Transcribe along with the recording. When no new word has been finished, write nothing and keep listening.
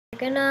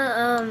We're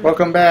gonna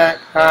Welcome back.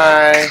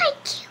 Hi.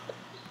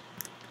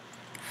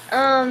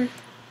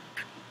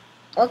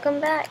 welcome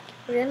back.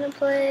 We're gonna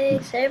play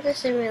Saber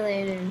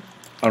Simulator.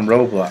 On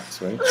Roblox,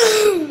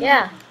 right?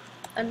 Yeah.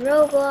 On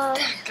Roblox.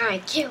 That guy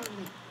killed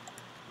me.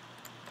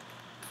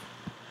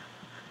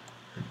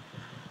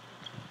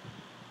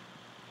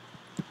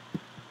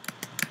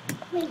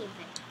 Wait a minute.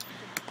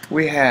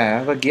 We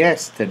have a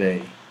guest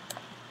today.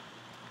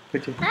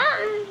 Put your,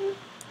 And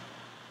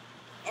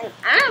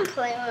I'm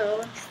playing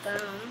with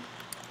them.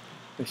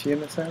 is she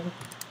in the server?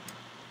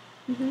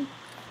 Mhm.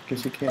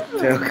 Because you can't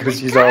tell because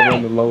she's all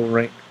on the low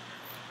rank.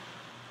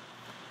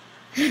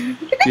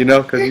 You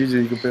know, because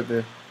usually you can put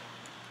the,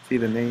 see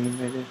the name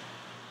maybe.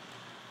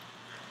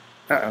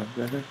 Uh-oh. Is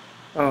that her?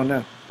 Oh,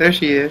 no. There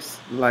she is.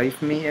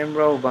 Life, me, and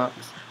Roblox.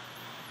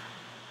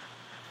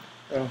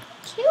 Oh.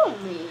 Kill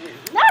me.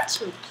 That's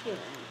who killed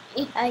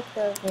me. I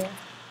killed you.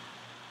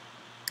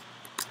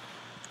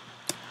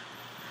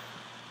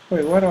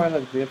 Wait, why do I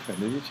look different?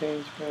 Did you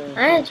change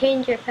my I didn't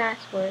change your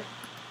password.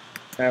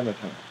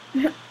 avatar?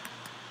 I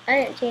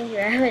didn't change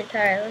your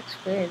avatar. It looks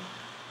weird.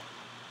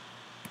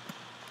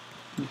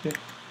 Okay.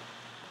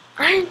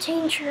 I didn't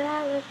change your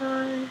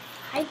avatar.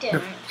 I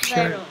didn't. I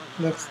Sure. don't.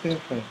 Looks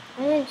different.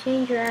 I didn't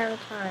change your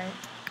avatar.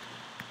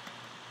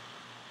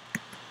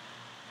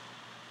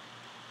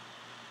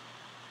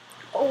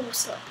 Oh,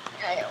 so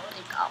I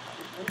already got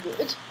one.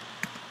 Good.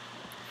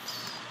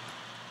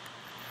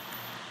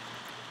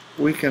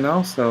 We can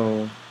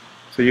also,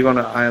 so you're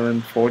gonna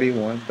island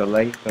 41, the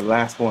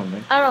last one,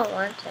 right? I don't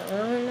want to. I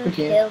want to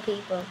Okay. kill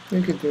people.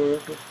 You could do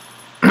it.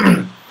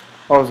 I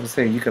was gonna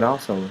say you could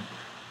also,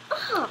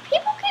 Oh,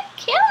 people keep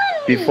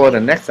killing me. before the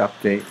next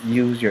update,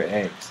 use your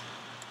eggs.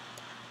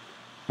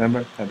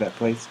 Remember at that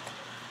place?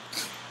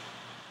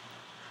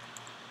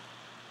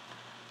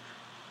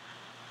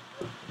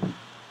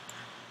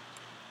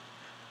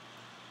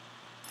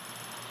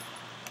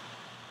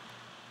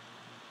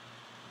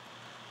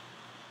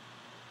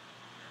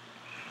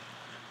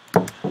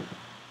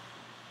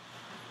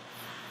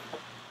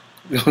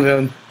 Go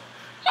down.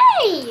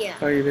 Hey!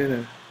 How you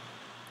doing?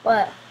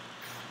 What?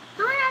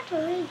 I have to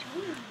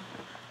rejoin.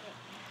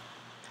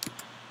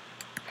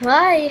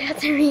 Why? You have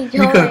to You could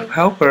rejoin.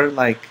 help her.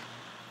 Like,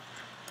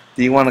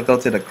 do you want to go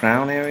to the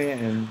crown area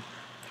and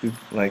do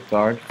like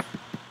guard?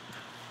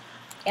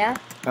 Yeah.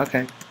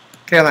 Okay.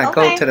 Caroline,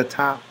 go Okay. to the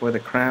top where the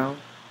crown.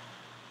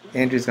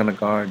 Andrew's gonna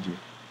guard you.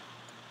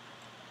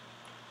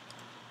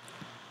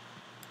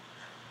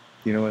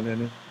 You know what that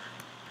is?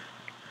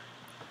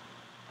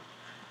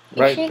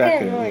 You Right should back get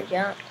there. more Yeah.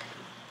 jump.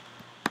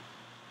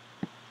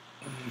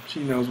 She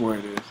knows where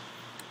it is.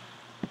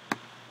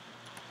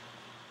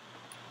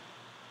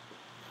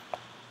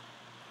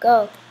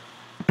 Go.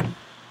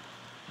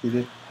 You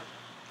did?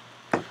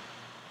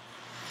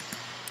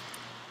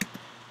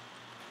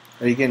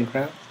 Are you getting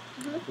crowns?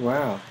 Mm-hmm.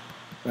 Wow.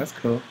 That's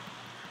cool.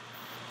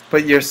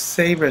 But your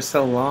saber is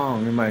so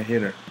long, you might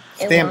hit her.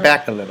 It Stand won't.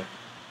 back a little.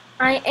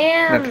 I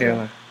am. No,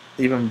 Caroline.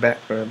 Even back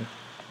further.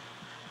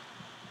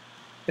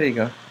 There you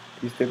go.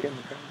 You still getting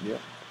the crown? Yeah.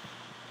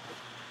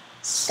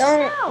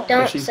 Don't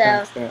So she's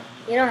sell. maxed out.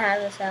 You don't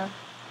have to sell.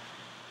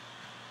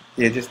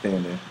 Yeah, just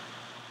stand there.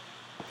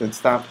 Then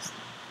stop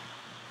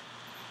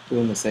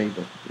doing the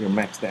saber. You're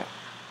maxed out.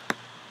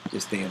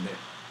 Just stand there.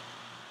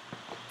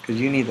 Because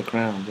you need the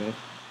crown, Judge.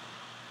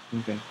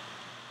 Okay.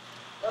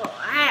 Oh,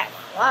 I have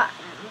a lot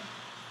now.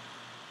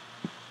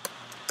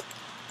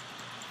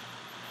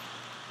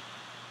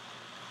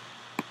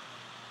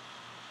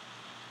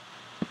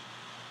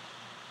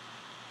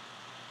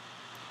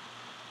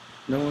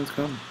 No one's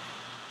coming.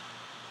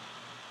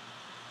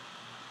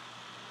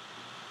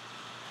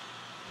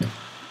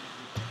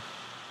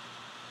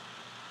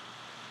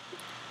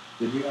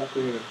 Did you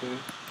upgrade it too?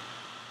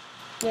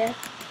 Yeah.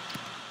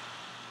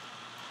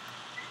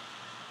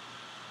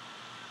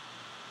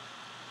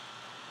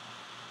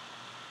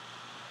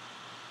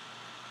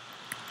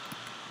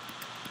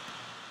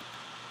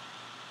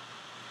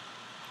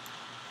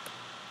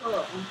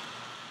 Oh.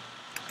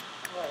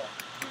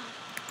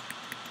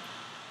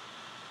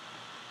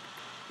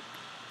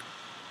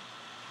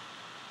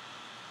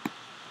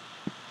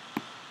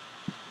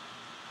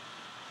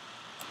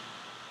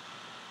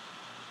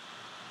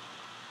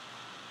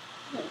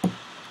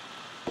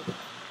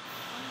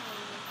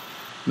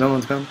 No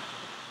one's coming?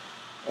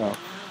 Oh.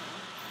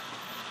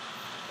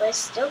 But it's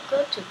still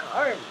good to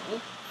guard me.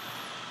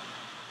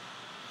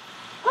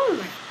 Oh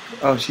my.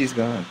 Oh, she's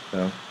gone,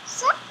 so.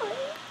 Sorry.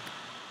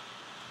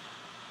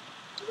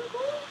 I'm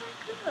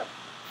going back up.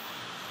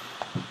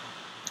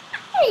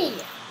 Hey!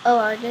 Oh,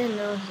 I didn't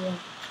know you.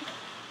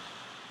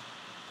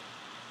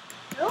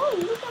 Oh,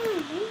 look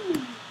at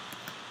me.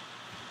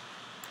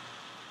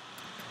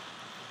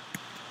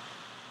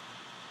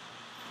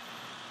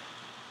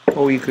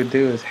 What you could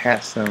do is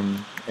hatch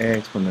some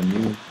eggs from the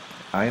new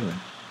island.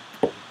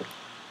 I'm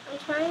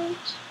trying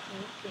to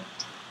get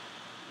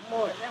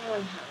more than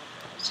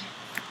 100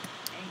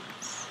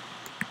 eggs.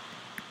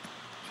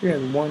 She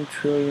has 1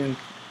 trillion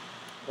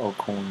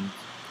coins.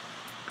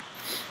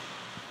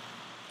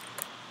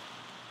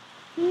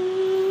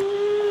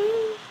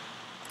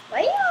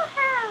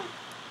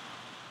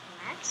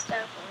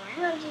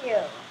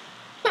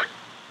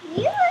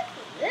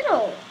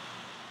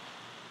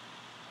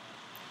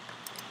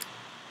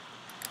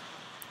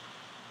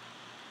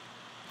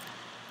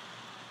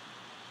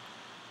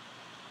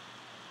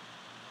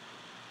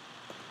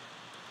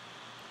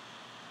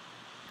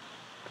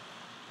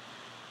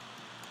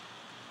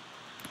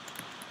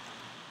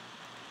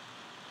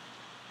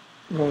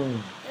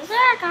 Oh, Is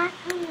there a guy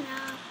coming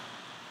up?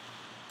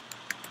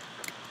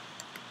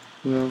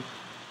 no.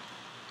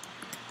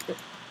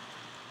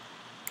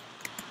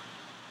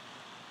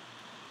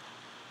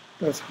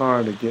 That's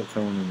hard to get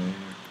someone in the air.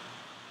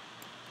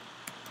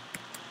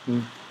 Hmm.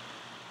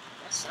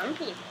 Some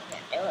people can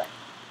do it.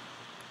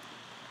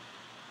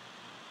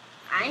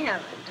 I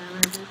haven't done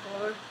it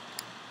before.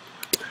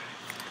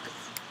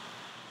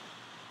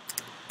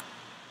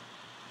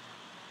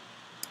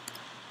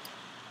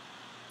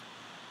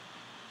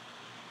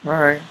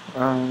 Alright,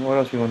 what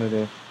else you want to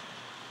do?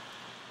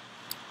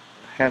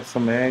 Hatch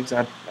some eggs?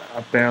 I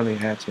barely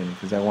hatch any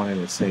because I wanted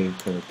to save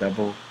to the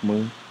double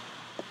moon.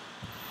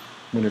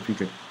 Wonder if we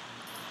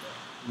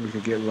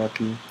could get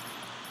lucky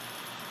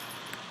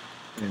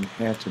and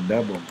hatch a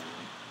double moon.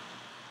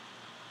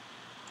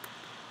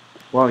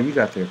 Wow, you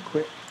got there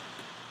quick.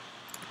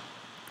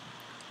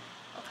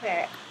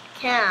 Okay,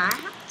 can I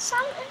have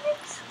some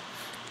eggs?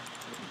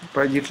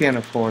 But you can't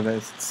afford that.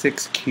 It's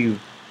 6Q.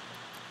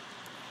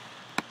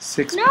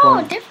 6 No,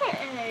 point. different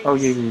eggs. Oh,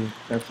 yeah,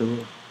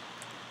 absolutely.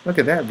 Look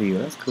at that view.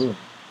 That's cool.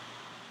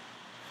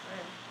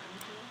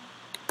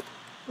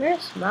 We're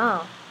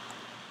small.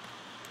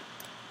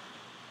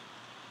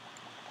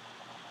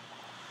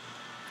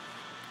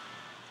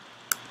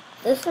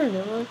 This is a new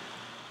one.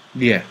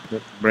 Yeah,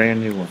 the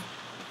brand new one.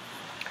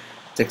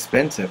 It's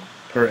expensive.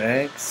 Per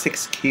egg,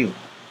 6Q.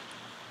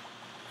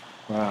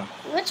 Wow.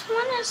 Which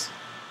one is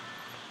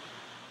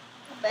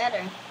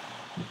better?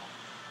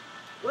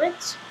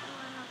 Which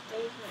one of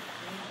these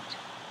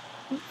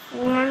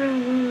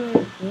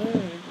is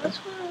Which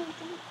one of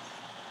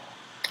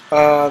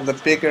these?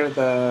 The bigger,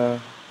 the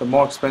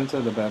more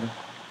expensive, the better.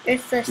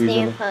 It's the Usually.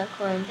 steampunk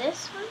one.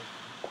 This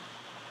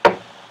one?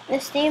 The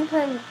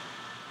steampunk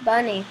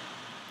bunny.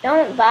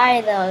 Don't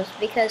buy those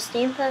because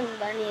steampunk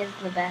bunny is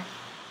the best.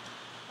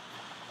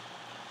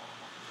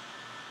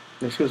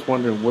 And she was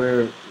wondering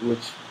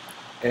which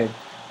egg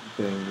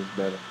thing is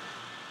better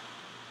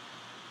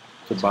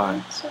to buy.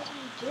 That's what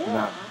I do.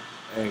 Not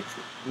eggs,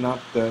 not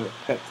the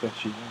pets that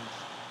she has.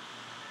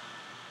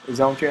 Is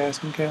that what you're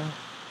asking, Cal?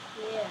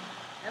 Yeah.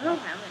 I don't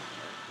have any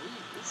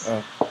of these.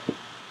 Oh.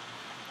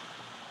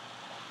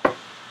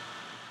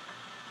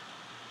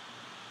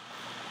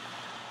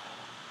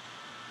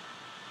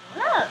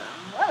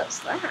 What is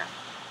that?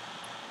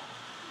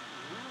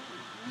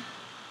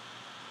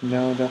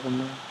 No, definitely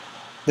not.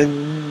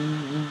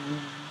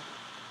 Then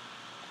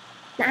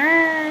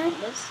Nah,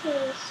 This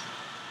is.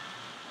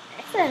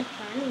 that's a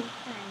funny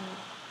thing.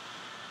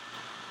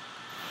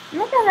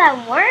 Look at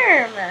that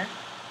worm.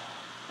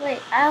 Wait,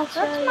 I'll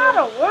show That's you. not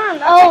a worm,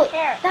 that's Oh, a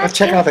carrot. let's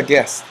check out the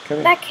guest. Come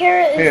here. That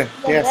carrot is Here,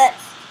 the yes.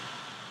 best.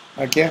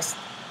 A guest.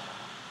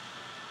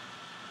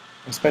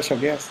 A special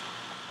guest.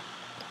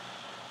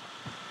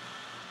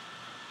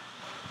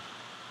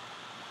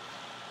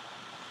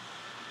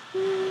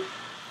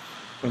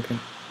 Okay,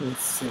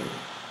 let's see.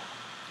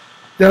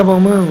 Double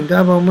moon,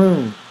 double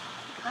moon.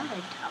 Got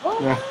a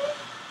double Yeah. one?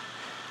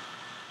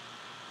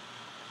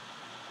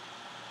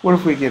 What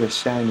if we get a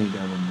shiny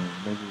double moon?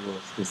 Maybe we'll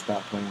just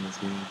stop playing this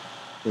game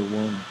for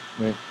one,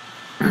 right?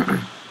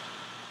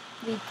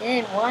 We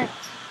did once.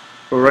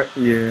 Right,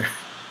 yeah.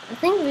 I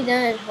think we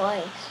done it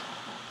twice.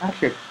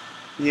 Actually,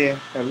 yeah,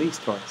 at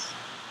least twice.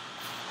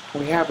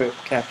 We have it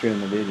captured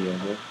in the video,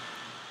 but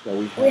that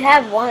we have. We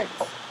have once.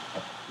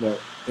 That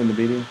in the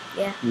video?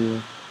 Yeah.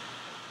 Yeah.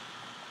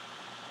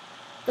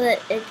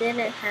 But it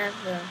didn't have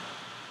the.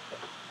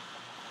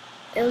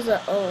 It was an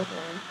old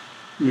one.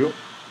 Yep.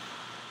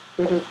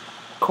 But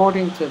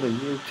according to the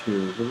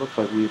YouTube, it looks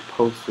like we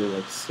posted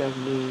like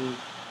 72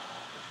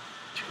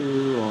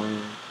 or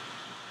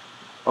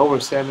over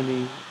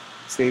 70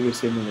 Saber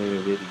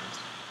Simulator videos.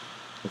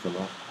 That's a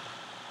lot.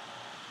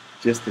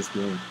 Just this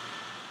game.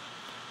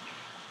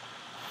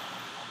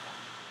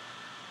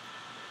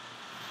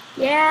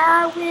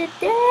 Yeah, we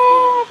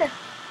did.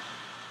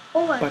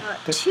 Oh my But god,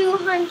 the-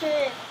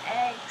 200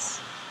 eggs.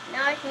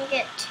 Now I can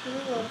get 2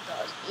 of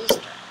those Easter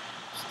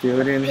eggs. Still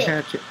didn't Pick.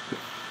 hatch it.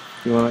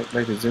 You want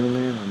like to zoom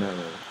in or not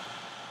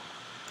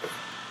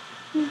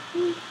really?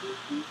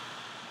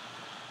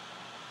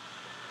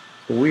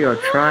 So we are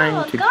trying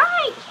Oh, to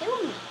guy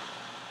killed me.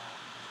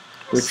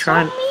 We're That's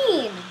trying- so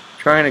mean.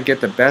 trying to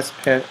get the best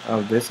pet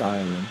of this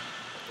island.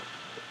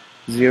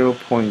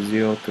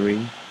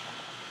 0.03.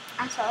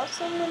 I saw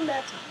something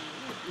that's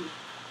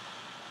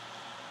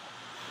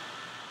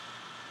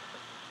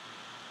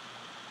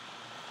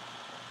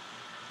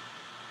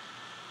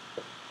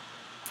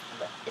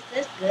Is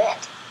this good?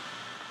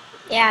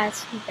 Yeah,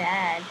 it's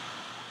bad.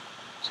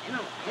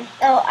 Gentlemen.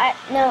 Oh,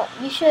 no.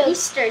 You should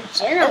Easter equip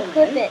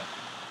gentlemen. it.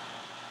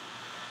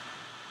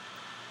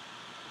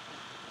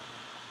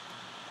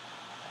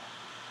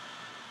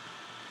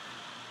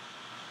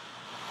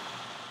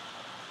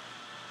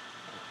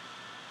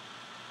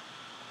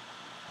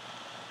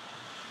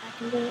 I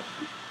can do it.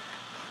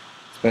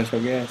 Special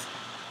guest.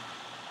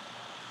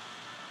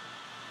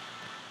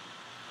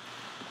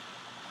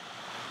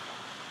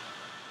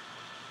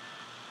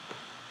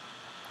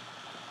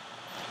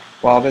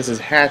 While this is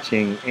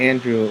hatching,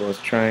 Andrew was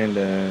trying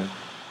to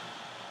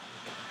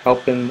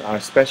helping our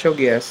special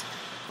guest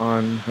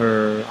on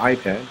her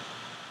iPad.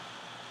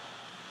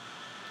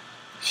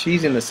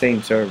 She's in the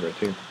same server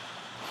too.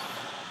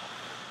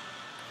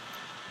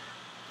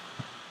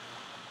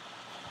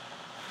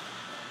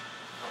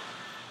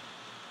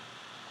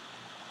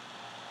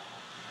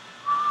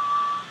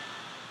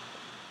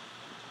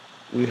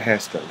 We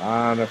hatched a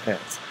lot of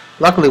pets.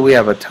 Luckily, we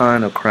have a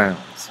ton of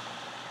crowns.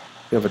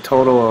 We have a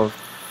total of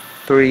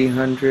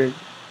 300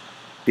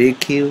 big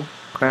Q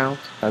crowns.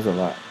 That's a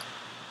lot.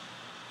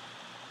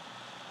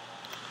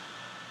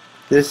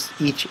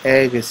 Each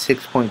egg is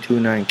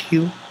 6.29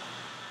 Q.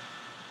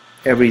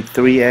 Every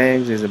 3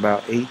 eggs is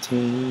about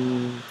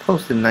 18,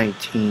 close to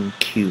 19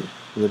 Q,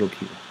 little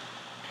Q.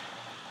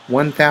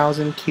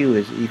 1,000 Q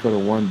is equal to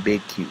 1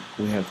 big Q.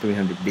 We have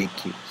 300 big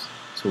Qs.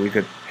 So we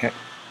could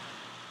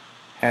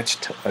hatch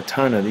a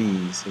ton of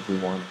these if we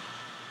wanted,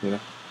 you know?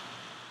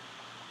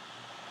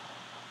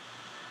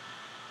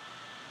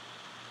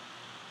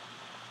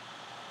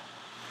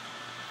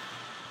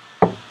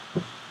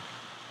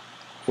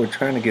 We're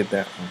trying to get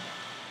that one.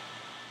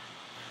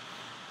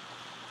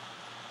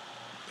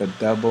 The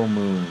double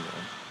moon.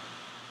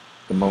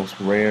 The most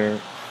rare.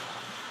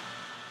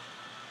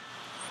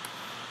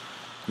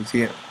 You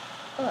see it?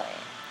 Oh, yeah.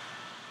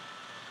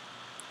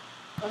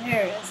 Well,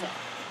 here is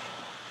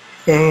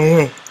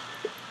it.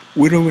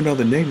 We don't even know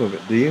the name of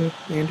it, do you,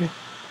 Andrew?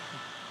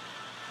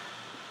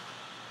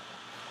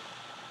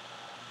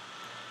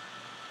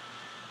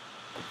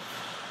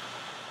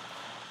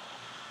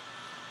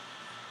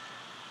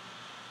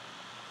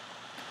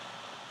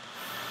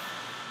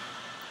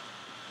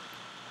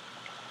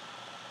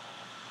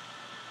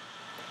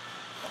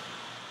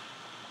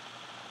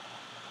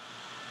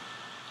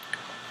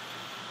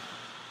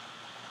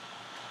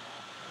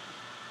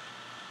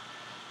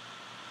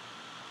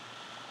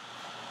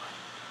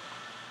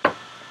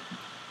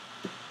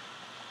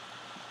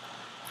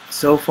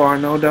 So far,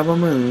 no double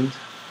moons.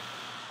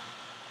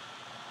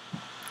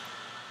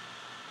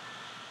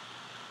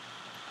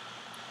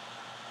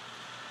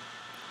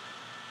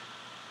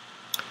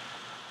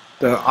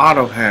 The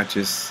auto hatch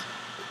is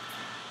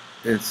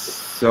it's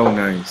so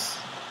nice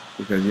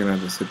because you don't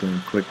have to sit there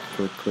and click,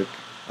 click, click.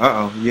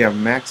 Uh-oh, you have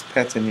max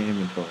pets in your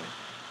inventory.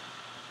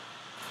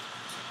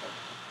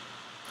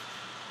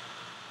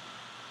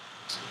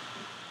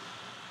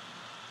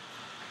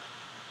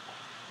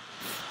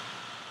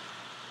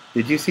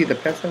 Did you see the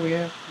pets that we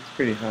have? It's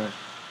pretty high.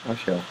 I'll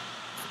show.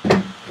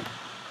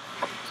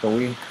 So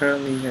we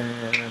currently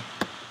have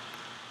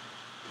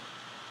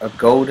a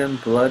golden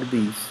blood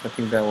beast. I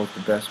think that was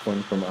the best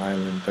one from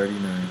Island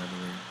 39, I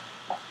believe.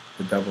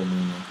 The double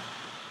moon one.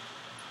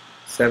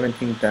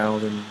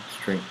 17,000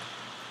 strength.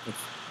 That's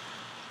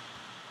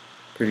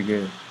pretty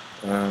good.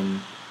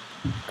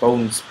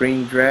 Golden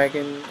spring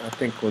dragon, I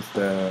think was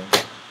the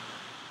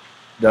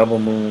double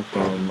moon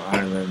from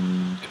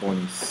Island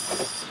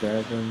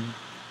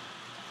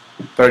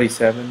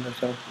 37 or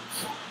so.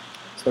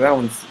 So that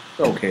one's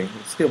okay.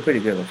 It's still pretty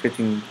good.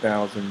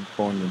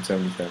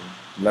 15,477.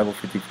 Level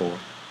 54.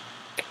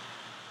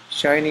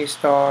 Shiny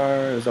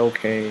Star is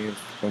okay. It's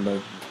from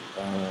the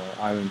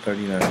Island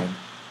 39.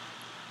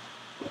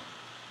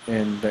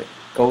 And the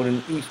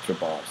Golden Easter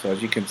Ball. So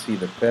as you can see,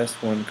 the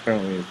best one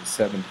currently is the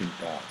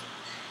 17,000.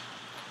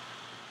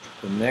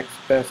 The next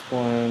best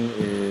one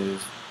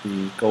is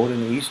the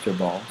Golden Easter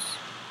Balls.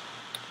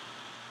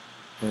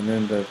 And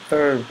then the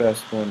third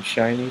best one,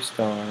 Shiny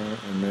Star,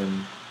 and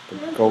then the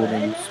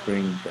Golden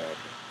Spring Dragon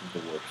is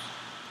the worst.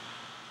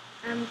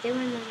 I'm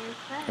doing the new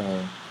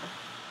play.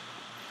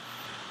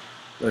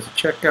 Let's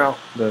check out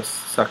the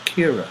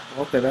Sakura.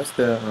 Okay, that's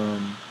the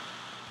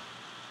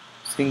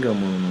single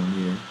moon on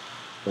here.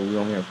 But we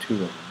only have 2 of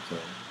them, so.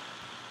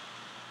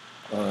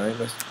 Alright,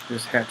 let's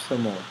just hatch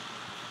some more.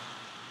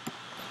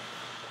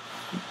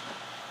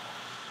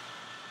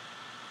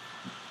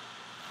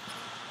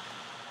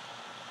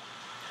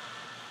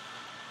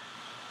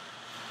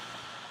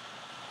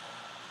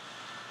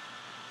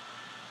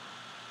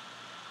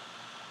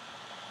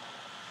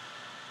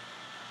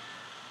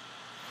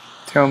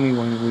 Tell me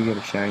when we get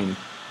a shiny.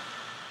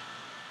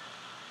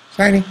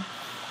 Shiny!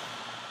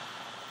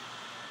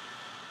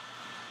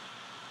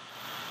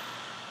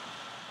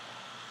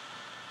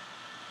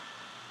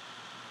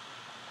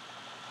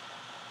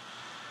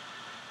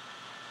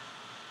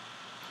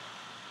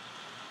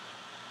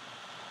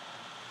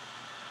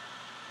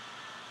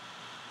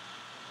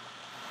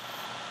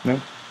 No?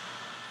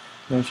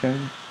 No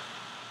shiny?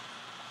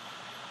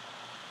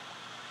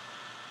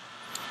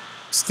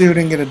 Still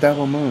didn't get a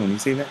double moon, you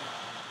see that?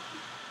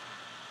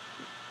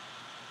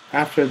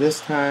 After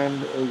this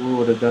time, we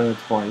would have done it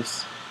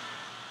twice.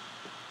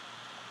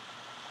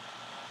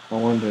 I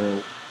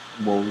wonder,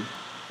 will we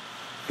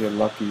get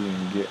lucky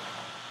and get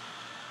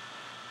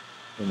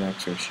an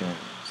extra shiny?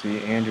 See,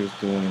 Andrew's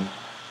doing,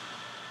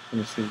 let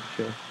me see,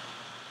 sure.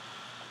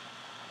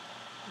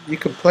 You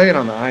can play it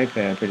on the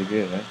iPad pretty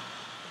good, right?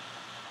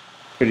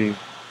 Pretty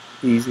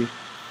easy.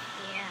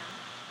 Yeah.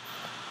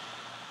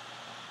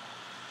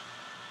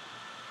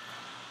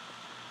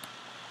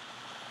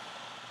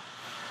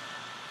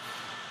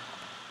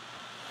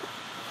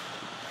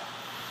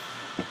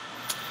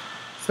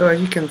 So as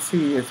you can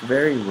see, it's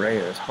very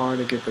rare. It's hard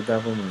to get the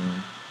double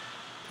moon.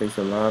 Takes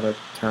a lot of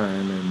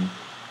time and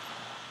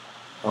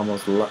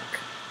almost luck.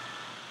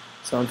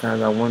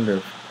 Sometimes I wonder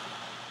if,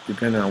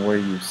 depending on where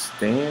you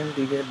stand,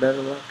 do you get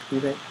better luck, do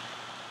you think?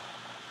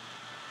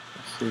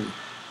 Let's see.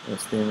 I'll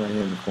stand right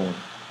here in the corner.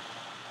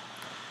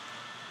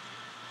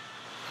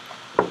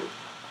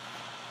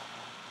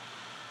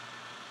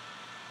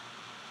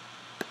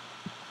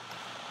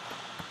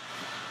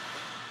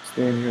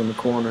 Stand here in the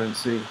corner and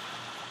see.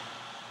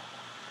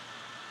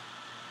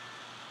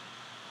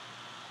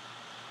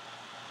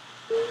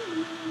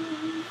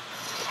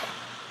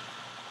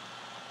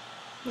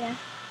 Yeah.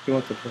 You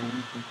want to try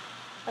anything?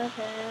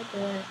 Okay, I'll do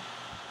it.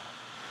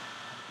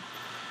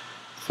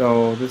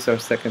 So this is our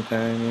second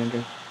time,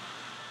 Andrew.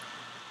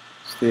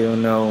 Still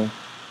no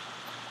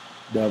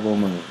double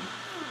moon.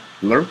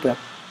 Lurpa.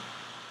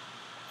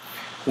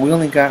 We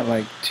only got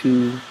like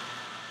 2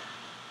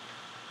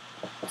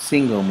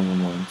 single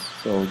moon ones,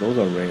 so those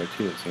are rare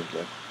too, it seems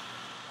like.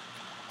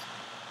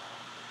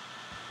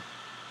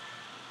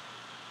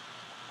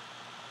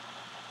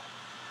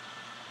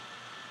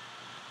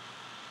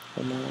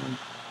 Come on.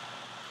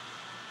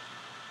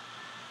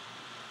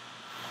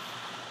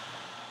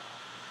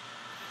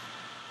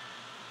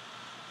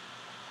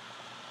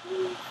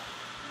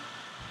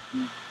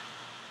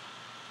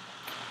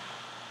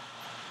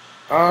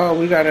 Oh,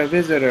 we got a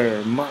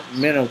visitor,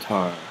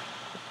 Minotaur.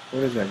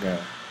 What is that guy?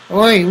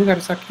 Oh, hey, we got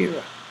a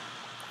Sakura.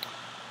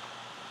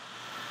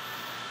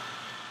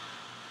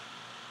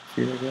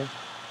 See that guy?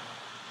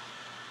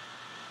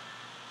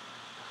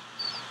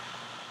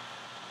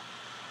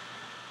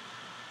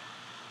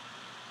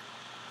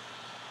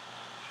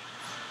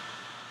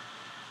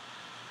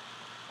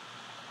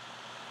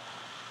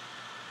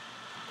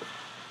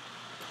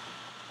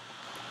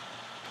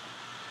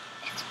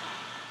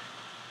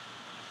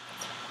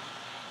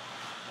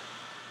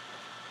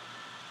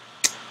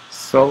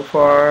 So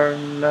far,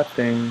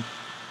 nothing.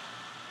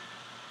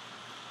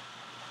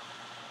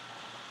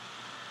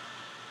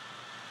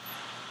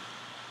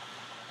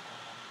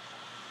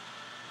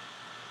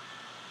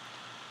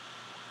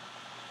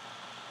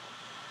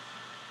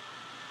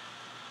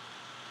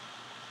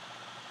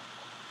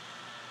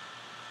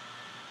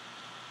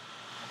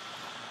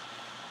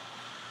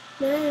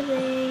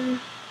 Nothing.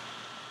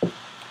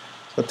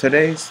 So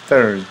today's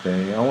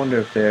Thursday. I wonder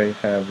if they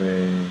have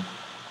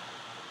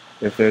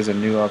if there's a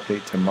new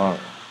update tomorrow.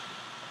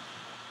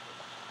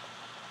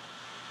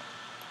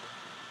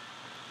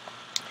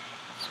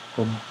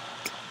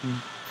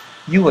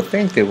 You would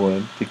think they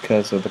would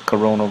because of the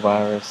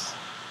coronavirus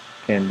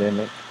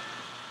pandemic.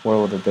 Where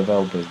will the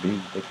developers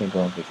be? They can't go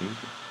on vacation,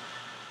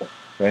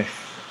 right?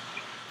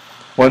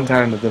 One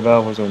time the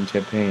developers were in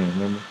Japan,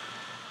 remember?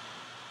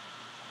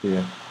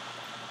 Yeah.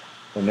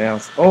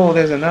 Announced. Oh,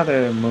 there's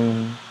another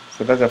moon.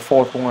 So that's a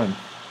 4th one.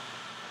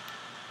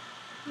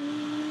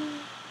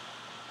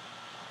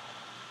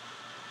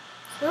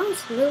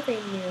 Someone's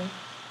moving you.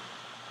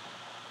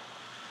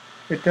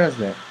 It does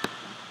that.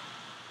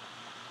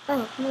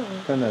 Oh, no.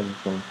 Done that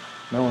before.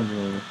 No one's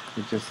moving.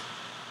 It just.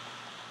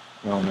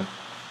 I don't know.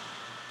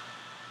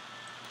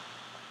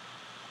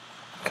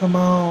 Come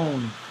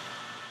on.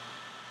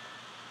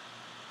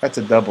 That's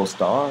a double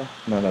star,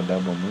 not a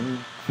double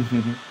moon.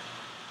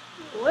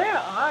 Where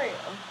are you?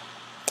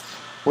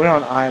 We're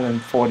on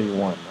island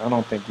 41. I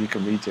don't think you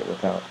can reach it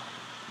without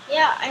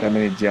Yeah, that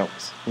many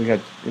jumps. We got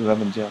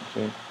 11 jumps,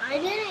 right? I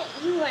didn't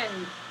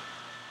even.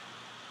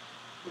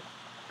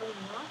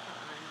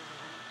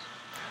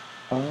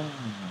 Oh,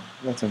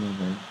 that's a new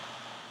one.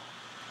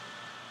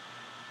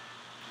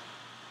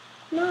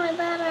 No, I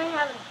thought I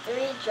had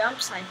 3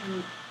 jumps I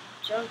can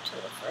jump to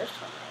the first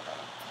one, I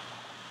think.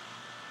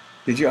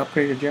 Did you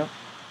upgrade your jump?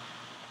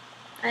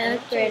 I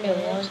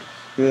upgraded one.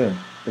 Good,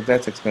 but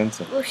that's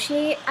expensive. Well,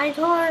 I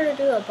told her to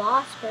do a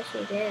boss, but she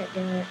didn't do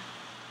it.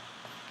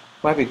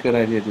 Might be a good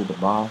idea to do the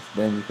boss,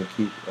 then you can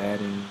keep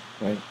adding,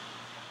 right?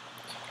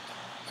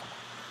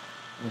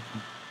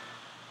 Okay.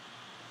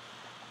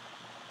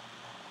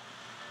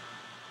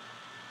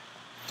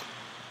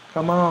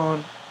 Come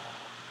on.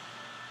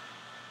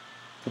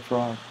 The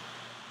frog.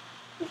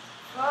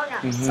 Frog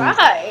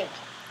outside.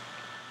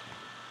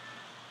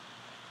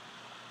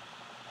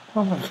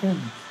 Oh my goodness.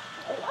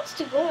 It wants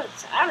to go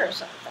inside or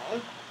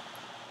something.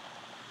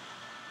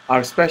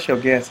 Our special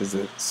guest is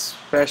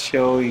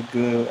especially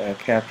good at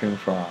capturing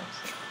frogs.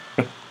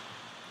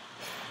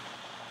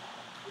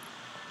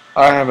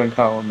 I haven't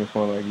caught one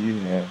before like you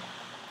have.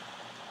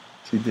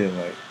 She did,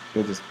 like,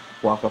 she'll just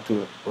walk up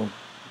to it, boom.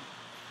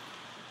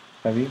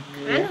 Have you?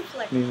 Kind of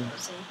like Yeah.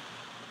 Rosie.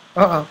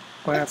 Uh-oh,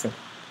 what happened?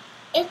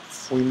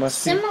 It's We must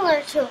see.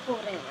 similar to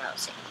holding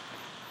Rosie.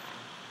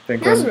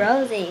 Think Who's I'm-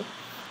 Rosie?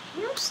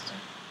 Hamster.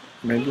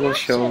 Maybe The we'll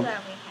hamster show.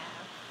 that we have.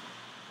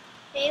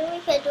 Maybe we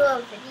could do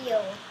a video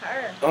with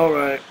her.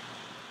 Alright.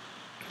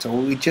 So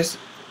we just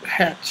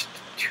hatched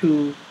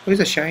 2. Where's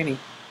a shiny?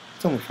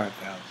 It's only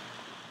 5,000.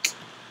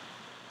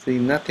 See,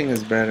 nothing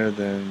is better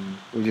than.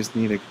 We just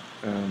need to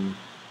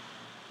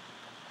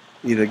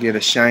either get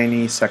a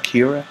shiny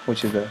Sakura,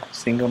 which is a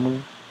single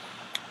moon,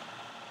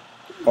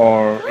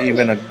 or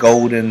even a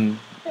golden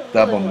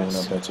double moon.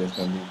 I bet you it's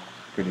gonna be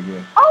pretty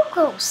good. I'll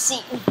go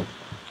see.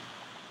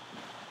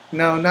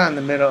 No, not in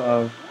the middle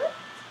of.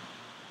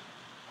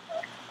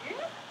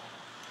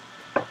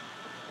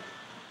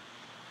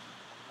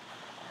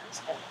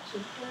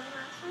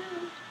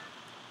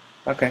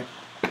 Okay.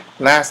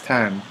 Last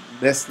time.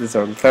 This is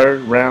our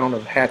third round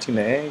of hatching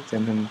the eggs,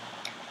 and then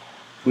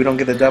if we don't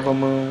get a double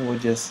moon, we'll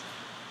just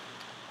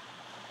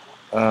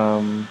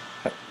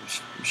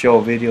show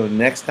a video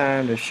next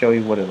time to show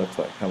you what it looks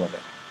like. How about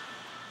that?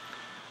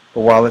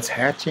 But while it's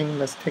hatching,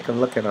 let's take a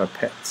look at our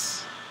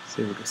pets.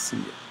 See if we can see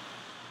it.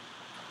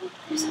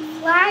 There's a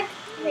flag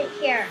right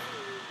here.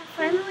 I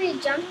finally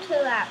jumped to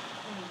that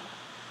thing.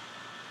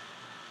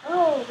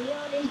 Oh, we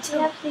already You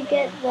have to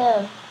get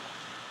the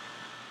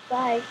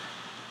flag.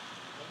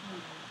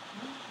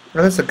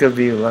 Well, that's a good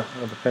view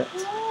of the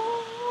pets.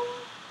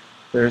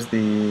 There's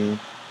the.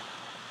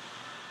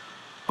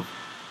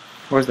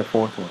 Where's the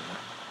fourth one?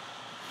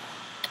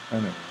 I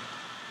don't know.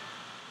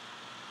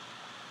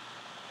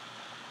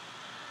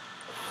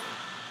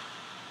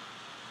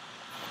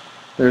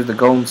 There's the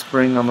golden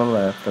spring on the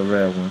left, the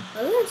red one.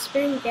 Wasn't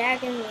Spring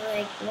Dragon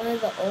like one of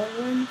the old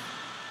ones?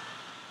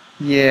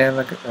 Yeah,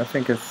 like I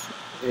think it's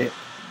it.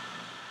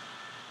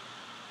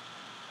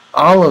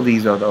 All of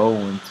these are the old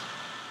ones.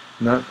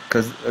 Not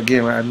because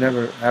again, I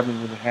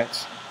haven't really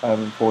hatched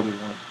 541.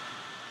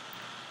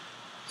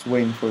 Just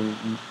waiting for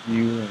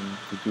you and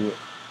to do it,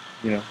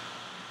 you know,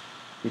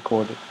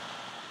 record it.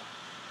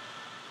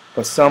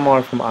 But some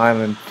are from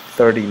island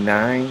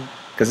 39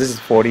 because this is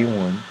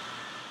 41,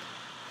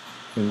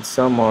 and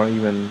some are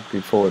even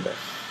before that.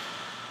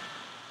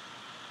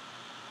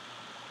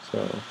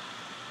 So.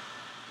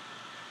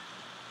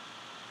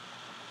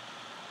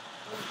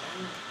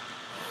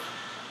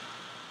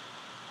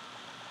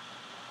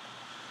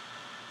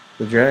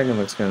 The dragon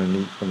looks kind of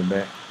neat from the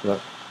back.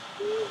 Look.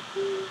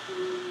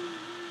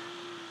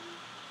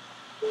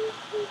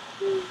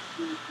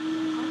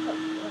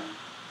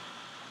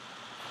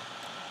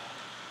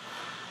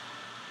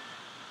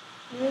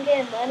 You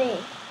get money.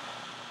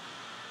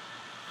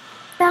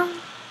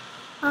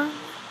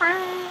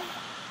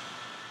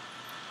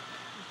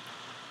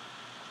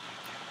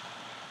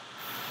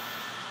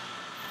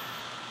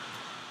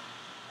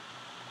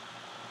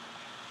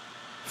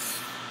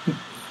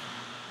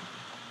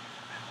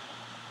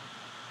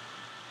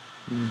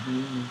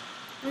 Mm-hmm.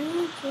 Why do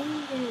you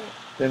change it?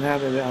 Then how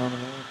did it on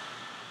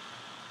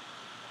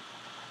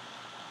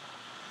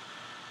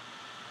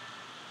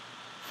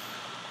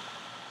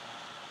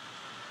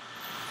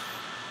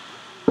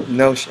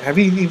No, have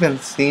you even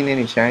seen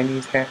any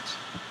shinies hatch?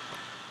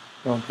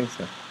 I don't think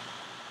so.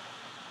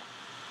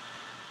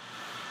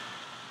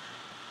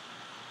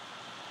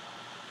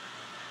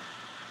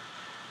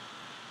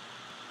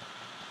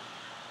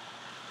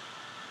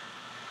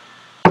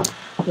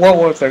 What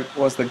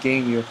was the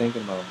game you were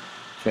thinking about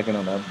checking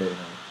on the update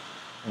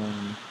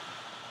on?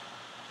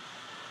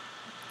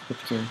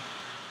 Which game?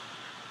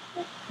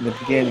 In the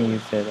beginning you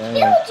said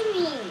Killed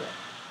me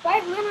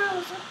right when I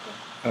was up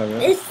there. Oh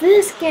really? It's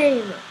this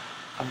game.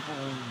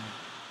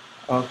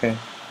 Oh, okay.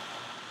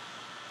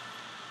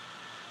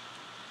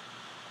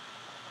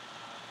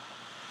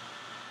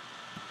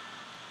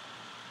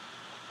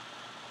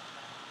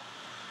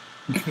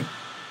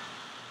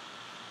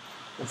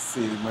 Let's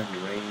see, it might be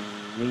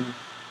raining.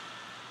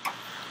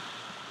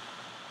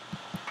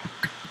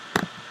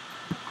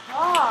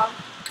 Oh.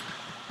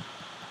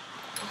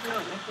 It's not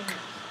making it.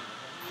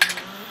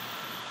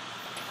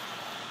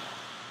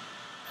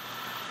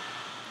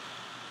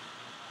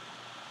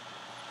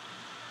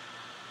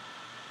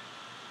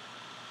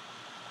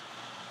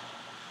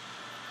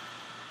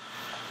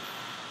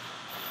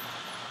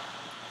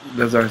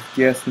 Does our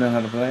guest know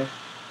how to play?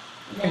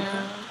 No.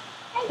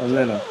 A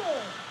little.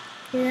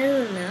 He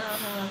doesn't know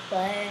how to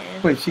play.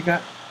 Wait, she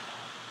got.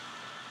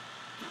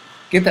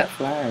 Get that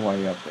flag while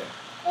you're up there.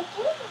 I did.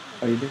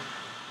 Oh, you did?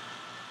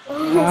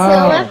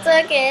 Someone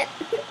took it.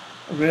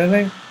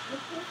 Really?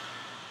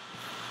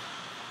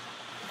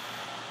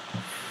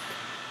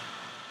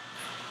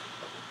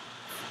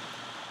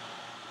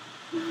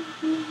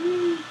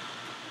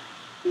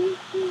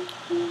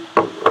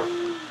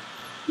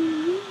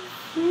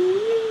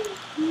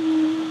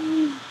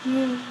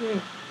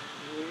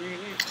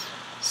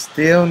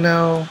 Still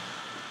no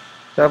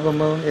double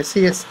moon?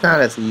 See, it's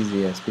not as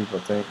easy as people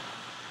think.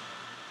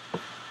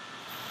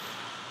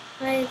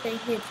 Why do you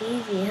think it's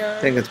easy, huh?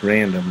 I think it's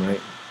random,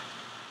 right?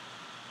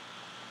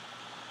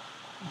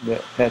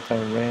 The pets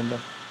are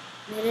random.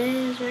 It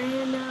is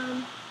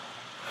random.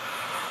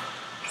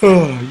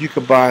 You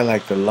could buy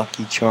like the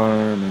lucky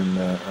charm and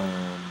the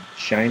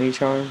shiny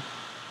charm.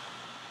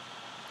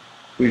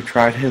 We've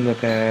tried it in the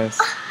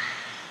past.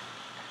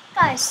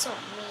 Guy's so mean.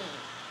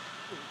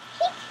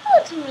 He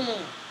killed me.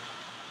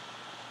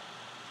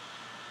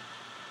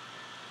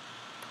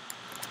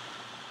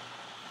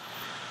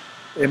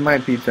 It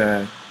might be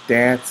the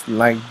Dad's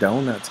Like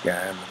Donuts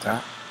guy on the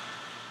top.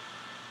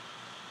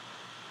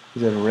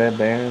 Is it a red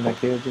baron that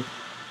killed you?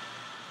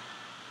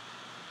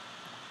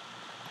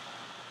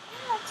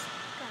 That's the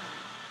guy.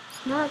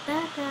 It's not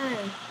not that guy.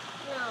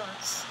 No,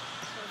 it's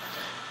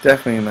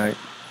Definitely like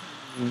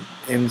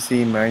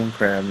MC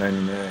Minecraft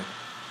 99.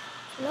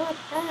 Not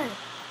that.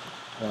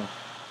 Oh.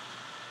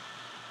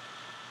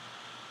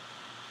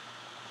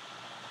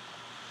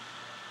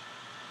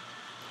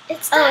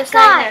 it's Oh, that it's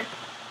that guy. guy.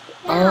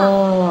 Yeah,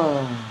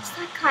 Oh. it's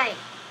that guy.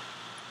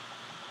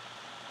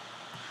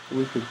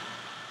 We could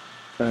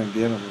try and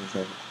get him in a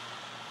second.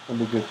 That'd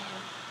be good.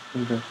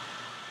 Okay.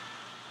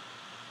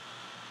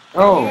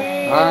 Oh,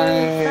 Yay,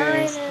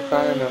 nice. finally.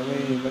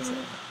 Finally. Let's You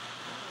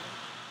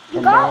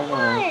come got on one.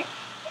 now. You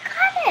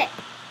got it.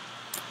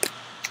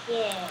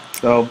 Yeah.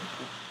 So,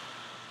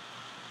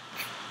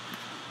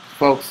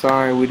 folks,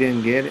 sorry we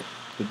didn't get it.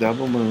 The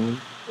double moon.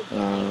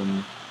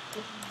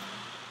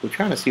 We're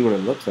trying to see what it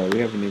looks like. We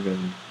don't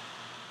even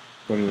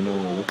know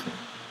what it looks like.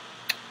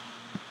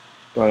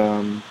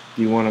 But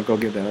do you want to go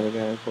get the other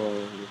guy for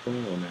your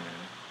thing or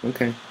not?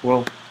 Okay.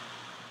 Well,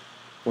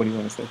 what do you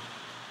want to say?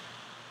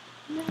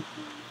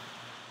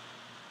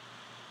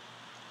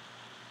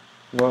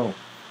 Whoa.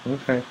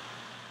 Okay.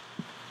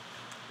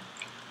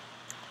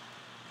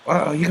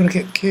 Wow, you're gonna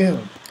get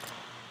killed.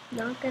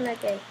 Not gonna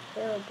get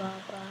killed,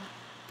 Baba.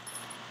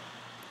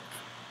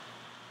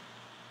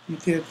 You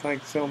did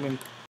like so many